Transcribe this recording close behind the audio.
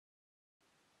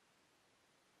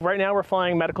Right now we're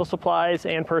flying medical supplies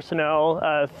and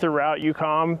personnel throughout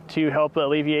EUCOM to help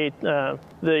alleviate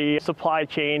the supply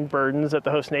chain burdens that the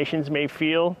host nations may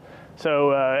feel. So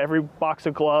every box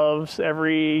of gloves,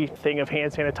 every thing of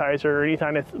hand sanitizer, any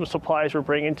kind of supplies we're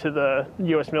bringing to the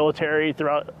U.S. military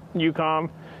throughout EUCOM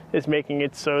is making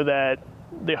it so that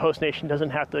the host nation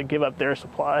doesn't have to give up their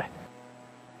supply.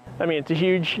 I mean, it's a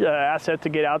huge asset to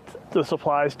get out the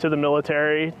supplies to the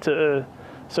military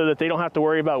so that they don't have to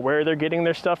worry about where they're getting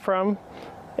their stuff from.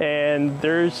 And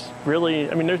there's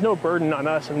no burden on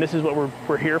us, and this is what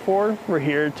we're here for. We're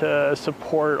here to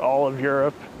support all of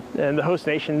Europe, and the host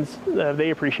nations,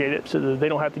 they appreciate it, so that they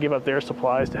don't have to give up their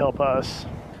supplies to help us.